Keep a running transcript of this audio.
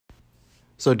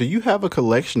So, do you have a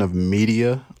collection of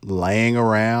media laying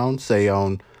around, say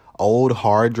on old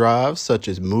hard drives, such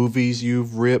as movies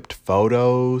you've ripped,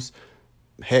 photos,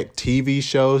 heck, TV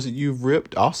shows that you've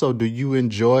ripped? Also, do you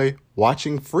enjoy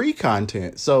watching free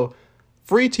content? So,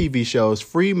 free TV shows,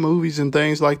 free movies, and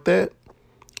things like that?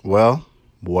 Well,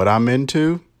 what I'm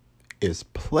into is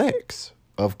Plex.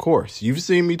 Of course, you've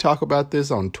seen me talk about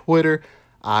this on Twitter.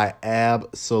 I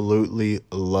absolutely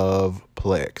love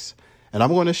Plex. And I'm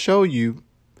going to show you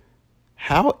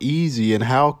how easy and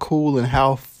how cool and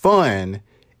how fun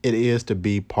it is to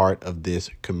be part of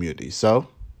this community. So,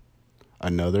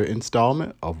 another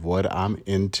installment of What I'm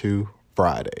Into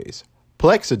Fridays,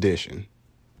 Plex edition.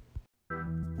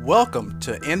 Welcome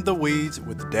to In the Weeds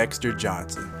with Dexter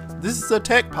Johnson. This is a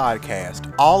tech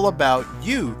podcast all about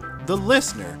you, the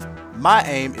listener. My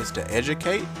aim is to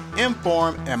educate,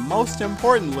 inform, and most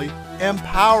importantly,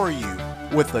 empower you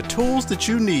with the tools that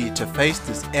you need to face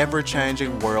this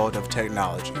ever-changing world of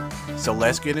technology. So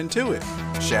let's get into it,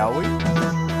 shall we?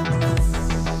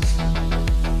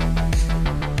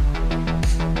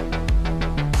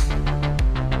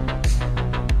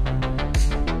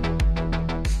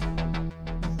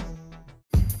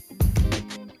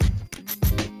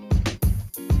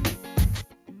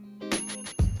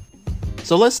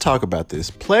 So let's talk about this.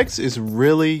 Plex is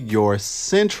really your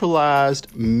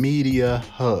centralized media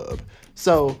hub.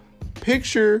 So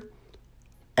picture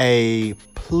a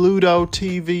Pluto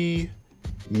TV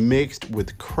mixed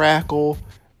with Crackle,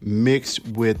 mixed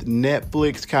with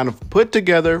Netflix, kind of put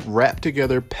together, wrapped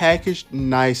together, packaged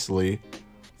nicely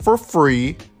for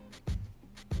free.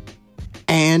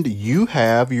 And you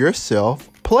have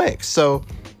yourself Plex. So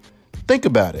think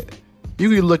about it. You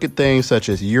can look at things such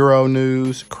as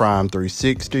Euronews, Crime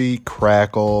 360,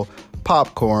 Crackle,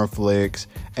 Popcorn Flicks,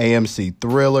 AMC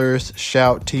Thrillers,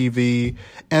 Shout TV.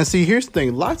 And see, here's the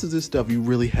thing. Lots of this stuff you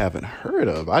really haven't heard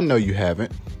of. I know you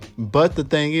haven't. But the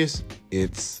thing is,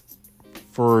 it's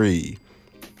free.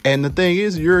 And the thing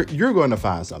is, you're going to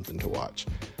find something to watch.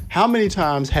 How many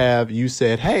times have you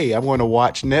said, hey, I'm going to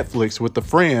watch Netflix with a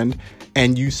friend,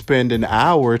 and you spend an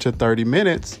hour to 30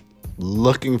 minutes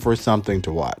looking for something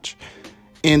to watch?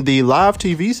 In the live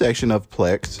TV section of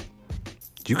Plex,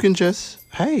 you can just,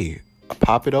 hey,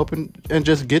 pop it open and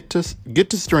just get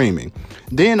to streaming.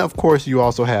 Then, of course, you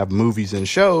also have movies and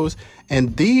shows,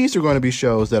 and these are going to be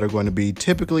shows that are going to be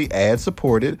typically ad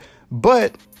supported,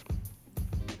 but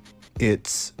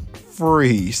it's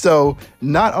free. So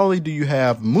not only do you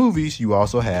have movies, you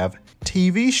also have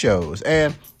TV shows.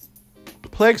 And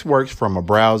Plex works from a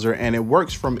browser, and it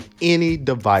works from any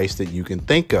device that you can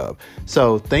think of.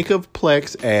 So think of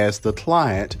Plex as the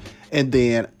client. And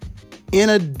then in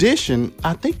addition,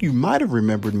 I think you might have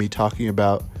remembered me talking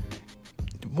about,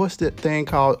 what's that thing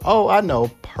called? Oh, I know,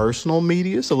 personal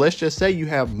media. So let's just say you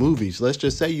have movies. Let's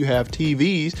just say you have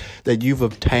TVs that you've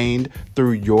obtained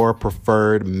through your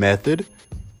preferred method.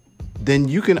 Then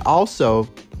you can also,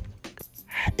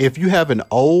 if you have an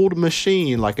old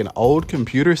machine, like an old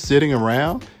computer sitting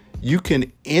around, you can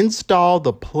install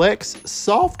the Plex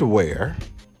software,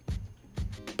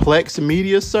 Plex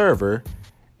Media Server,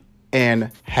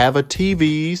 and have a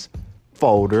TVs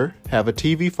folder, have a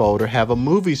TV folder, have a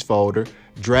movies folder,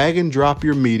 drag and drop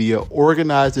your media,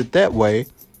 organize it that way.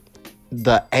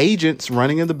 The agents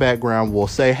running in the background will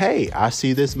say, hey, I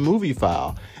see this movie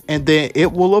file. And then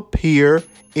it will appear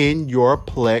in your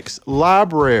Plex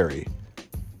library.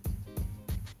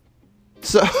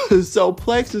 So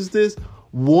Plex is this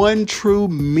one true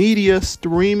media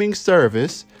streaming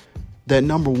service that,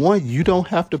 number one, you don't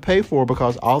have to pay for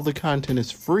because all the content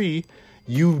is free.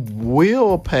 You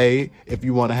will pay if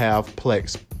you want to have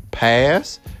Plex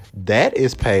Pass. That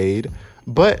is paid.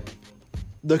 But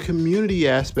the community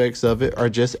aspects of it are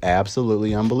just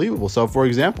absolutely unbelievable. So, for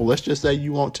example, let's just say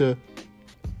you want to,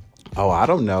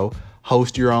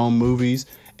 host your own movies,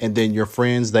 and then your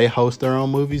friends, they host their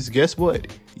own movies. Guess what?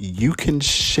 You can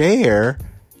share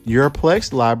your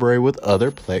Plex library with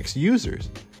other Plex users.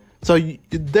 So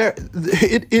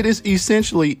it is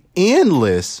essentially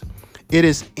endless. It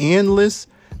is endless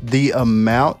the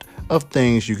amount of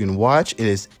things you can watch. It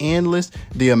is endless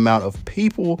the amount of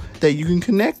people that you can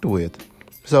connect with.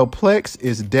 So Plex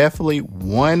is definitely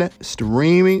one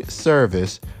streaming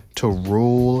service to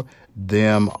rule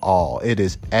them all. It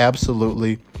is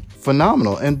absolutely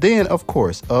phenomenal. And then, of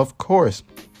course,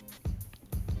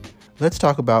 let's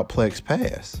talk about Plex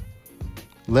Pass.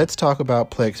 Let's talk about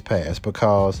Plex Pass,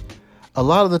 because a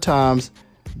lot of the times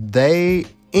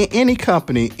any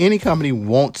company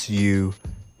wants you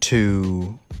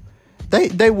to,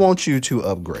 they want you to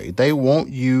upgrade. They want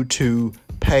you to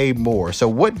pay more. So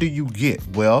what do you get?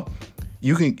 Well,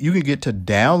 you can get to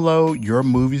download your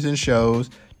movies and shows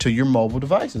to your mobile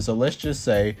devices. So let's just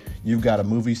say you've got a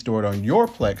movie stored on your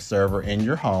Plex server in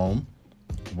your home.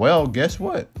 Well, guess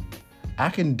what? I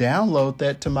can download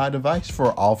that to my device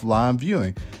for offline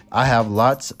viewing. I have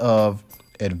lots of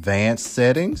advanced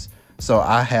settings. So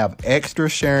I have extra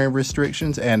sharing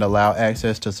restrictions and allow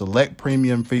access to select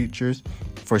premium features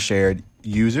for shared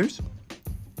users.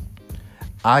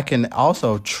 I can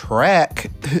also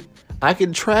track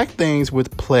things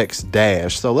with Plex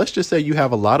Dash. So let's just say you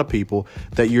have a lot of people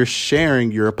that you're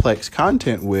sharing your Plex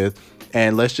content with,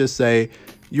 and let's just say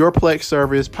your Plex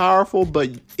server is powerful, but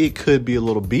it could be a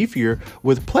little beefier.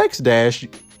 With Plex Dash,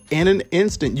 in an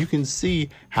instant, you can see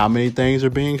how many things are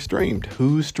being streamed,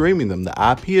 who's streaming them, the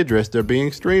IP address they're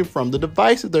being streamed from, the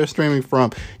device that they're streaming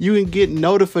from. You can get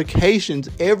notifications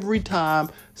every time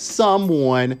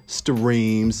someone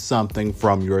streams something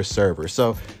from your server.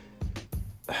 So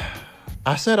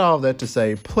I said all of that to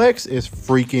say Plex is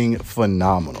freaking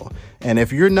phenomenal. And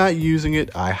if you're not using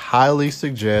it, I highly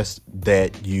suggest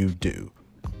that you do.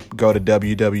 Go to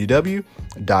www.plex.tv.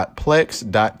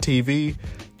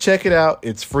 Check it out.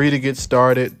 It's free to get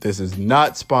started. This is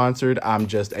not sponsored. I'm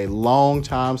just a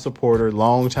longtime supporter,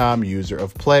 longtime user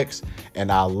of Plex,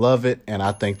 and I love it, and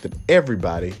I think that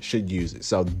everybody should use it.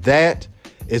 So that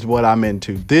is what I'm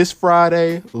into this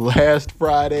Friday, last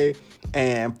Friday,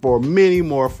 and for many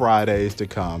more Fridays to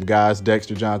come. Guys,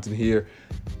 Dexter Johnson here,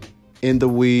 In the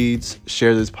Weeds.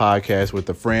 Share this podcast with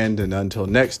a friend, and until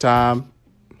next time,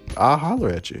 I'll holler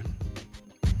at you.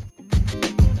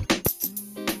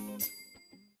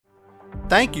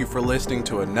 Thank you for listening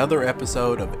to another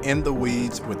episode of In the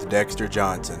Weeds with Dexter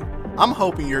Johnson. I'm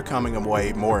hoping you're coming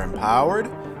away more empowered,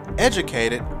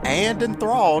 educated, and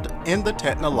enthralled in the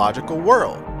technological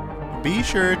world. Be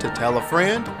sure to tell a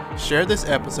friend, share this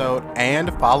episode,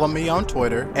 and follow me on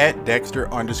Twitter at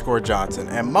Dexter_Johnson.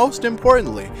 And most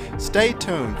importantly, stay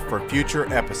tuned for future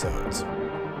episodes.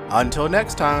 Until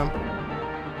next time.